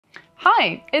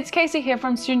Hi, it's Casey here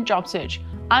from Student Job Search.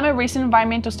 I'm a recent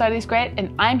environmental studies grad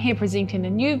and I'm here presenting a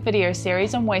new video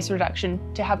series on waste reduction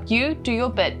to help you do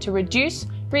your bit to reduce,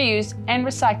 reuse and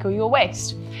recycle your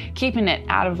waste, keeping it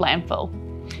out of landfill.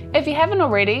 If you haven't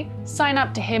already, sign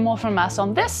up to hear more from us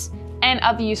on this and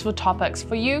other useful topics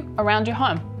for you around your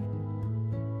home.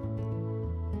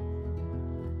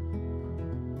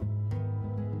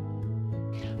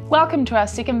 Welcome to our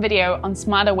second video on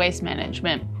smarter waste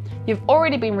management. You've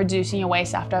already been reducing your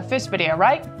waste after our first video,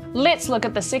 right? Let's look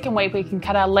at the second way we can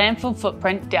cut our landfill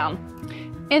footprint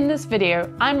down. In this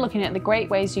video, I'm looking at the great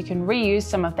ways you can reuse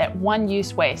some of that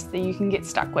one-use waste that you can get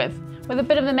stuck with. With a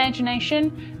bit of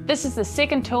imagination, this is the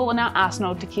second tool in our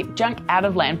arsenal to keep junk out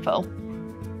of landfill.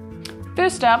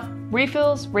 First up,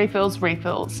 refills, refills,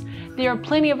 refills. There are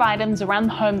plenty of items around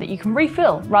the home that you can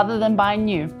refill rather than buy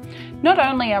new. Not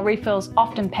only are refills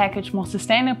often packaged more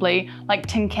sustainably, like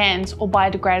tin cans or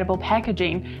biodegradable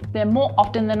packaging, they're more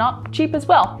often than not cheap as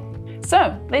well.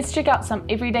 So let's check out some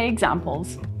everyday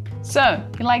examples. So,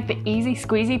 you like the easy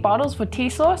squeezy bottles for tea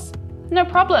sauce? No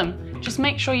problem, just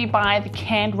make sure you buy the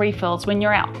canned refills when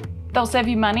you're out. They'll save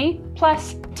you money,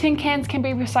 plus tin cans can be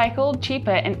recycled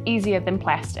cheaper and easier than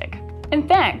plastic. In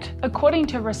fact, according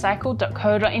to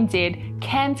recycle.co.nz,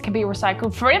 cans can be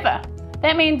recycled forever.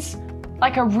 That means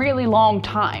like a really long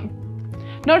time.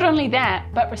 Not only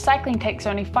that, but recycling takes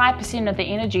only 5% of the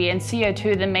energy and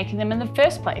CO2 than making them in the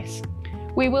first place.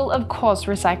 We will of course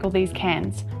recycle these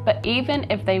cans, but even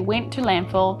if they went to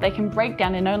landfill, they can break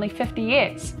down in only 50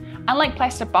 years. Unlike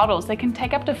plastic bottles, they can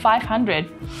take up to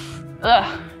 500.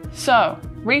 Ugh. So,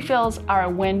 refills are a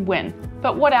win-win.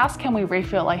 But what else can we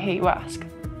refill, I hear you ask?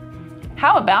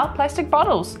 How about plastic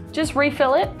bottles? Just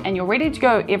refill it and you're ready to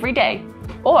go every day.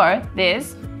 Or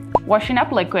there's washing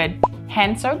up liquid,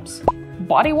 hand soaps,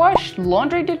 body wash,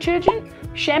 laundry detergent,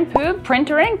 shampoo,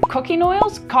 printer ink, cooking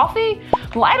oils, coffee,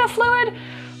 lighter fluid.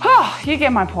 You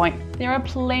get my point. There are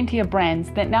plenty of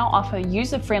brands that now offer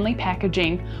user-friendly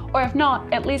packaging, or if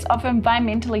not, at least offer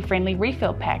environmentally friendly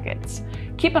refill packets.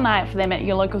 Keep an eye out for them at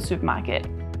your local supermarket.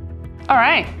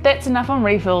 Alright, that's enough on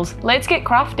refills. Let's get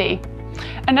crafty.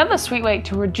 Another sweet way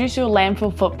to reduce your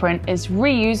landfill footprint is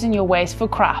reusing your waste for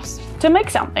crafts to make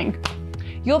something.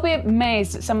 You'll be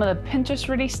amazed at some of the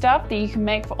Pinterest-ready stuff that you can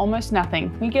make for almost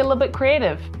nothing when you get a little bit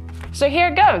creative. So here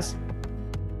it goes.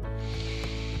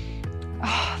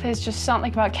 There's just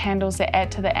something about candles that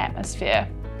add to the atmosphere.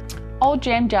 Old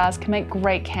jam jars can make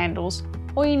great candles.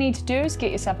 All you need to do is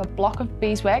get yourself a block of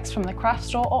beeswax from the craft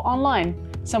store or online,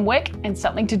 some wick and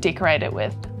something to decorate it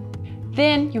with.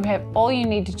 Then you have all you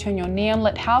need to turn your neon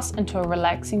lit house into a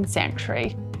relaxing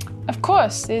sanctuary. Of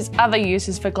course, there's other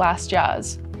uses for glass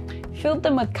jars. Fill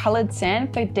them with coloured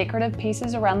sand for decorative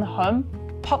pieces around the home,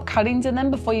 pop cuttings in them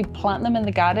before you plant them in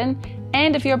the garden,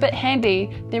 and if you're a bit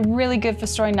handy, they're really good for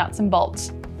storing nuts and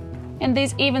bolts. And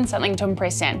there's even something to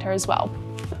impress Santa as well.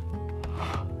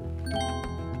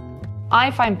 I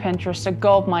find Pinterest a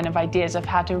goldmine of ideas of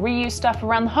how to reuse stuff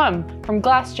around the home, from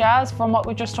glass jars, from what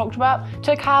we just talked about,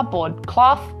 to cardboard,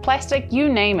 cloth, plastic, you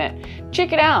name it.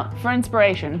 Check it out for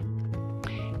inspiration.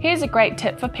 Here's a great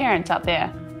tip for parents out there.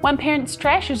 One parent's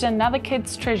trash is another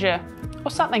kid's treasure,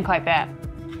 or something like that.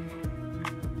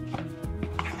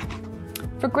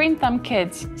 For green thumb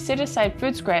kids, set aside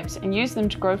food scraps and use them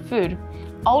to grow food.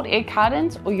 Old egg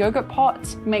cartons or yogurt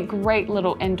pots make great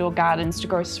little indoor gardens to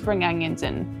grow spring onions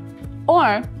in.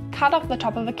 Or cut off the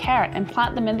top of a carrot and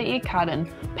plant them in the egg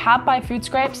carton. Powered by food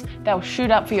scraps, they'll shoot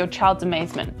up for your child's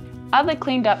amazement. Other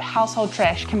cleaned up household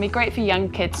trash can be great for young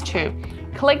kids too.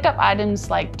 Collect up items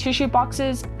like tissue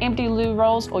boxes, empty loo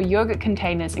rolls or yogurt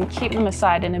containers and keep them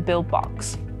aside in a build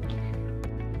box.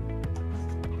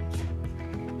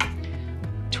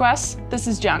 To us, this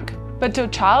is junk, but to a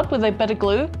child with a bit of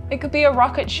glue, it could be a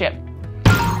rocket ship.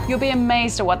 You'll be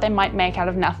amazed at what they might make out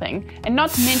of nothing, and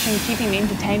not to mention keeping them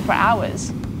entertained for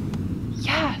hours.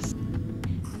 Yes!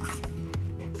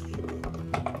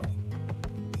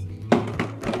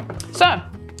 So,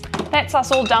 that's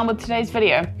us all done with today's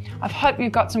video. I hope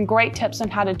you've got some great tips on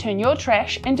how to turn your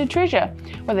trash into treasure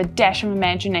with a dash of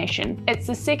imagination. It's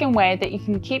the second way that you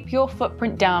can keep your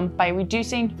footprint down by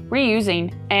reducing,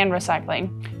 reusing, and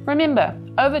recycling. Remember,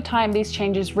 over time these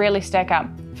changes rarely stack up.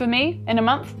 For me, in a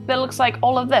month, that looks like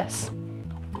all of this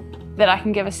that I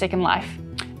can give a second life.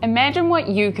 Imagine what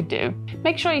you could do.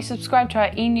 Make sure you subscribe to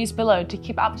our e-news below to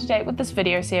keep up to date with this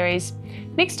video series.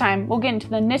 Next time, we'll get into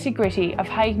the nitty-gritty of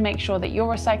how you can make sure that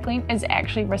your recycling is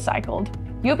actually recycled.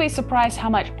 You'll be surprised how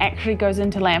much actually goes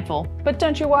into landfill. But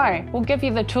don't you worry, we'll give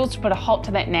you the tools to put a halt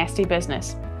to that nasty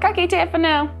business. Ka kite for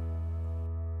now.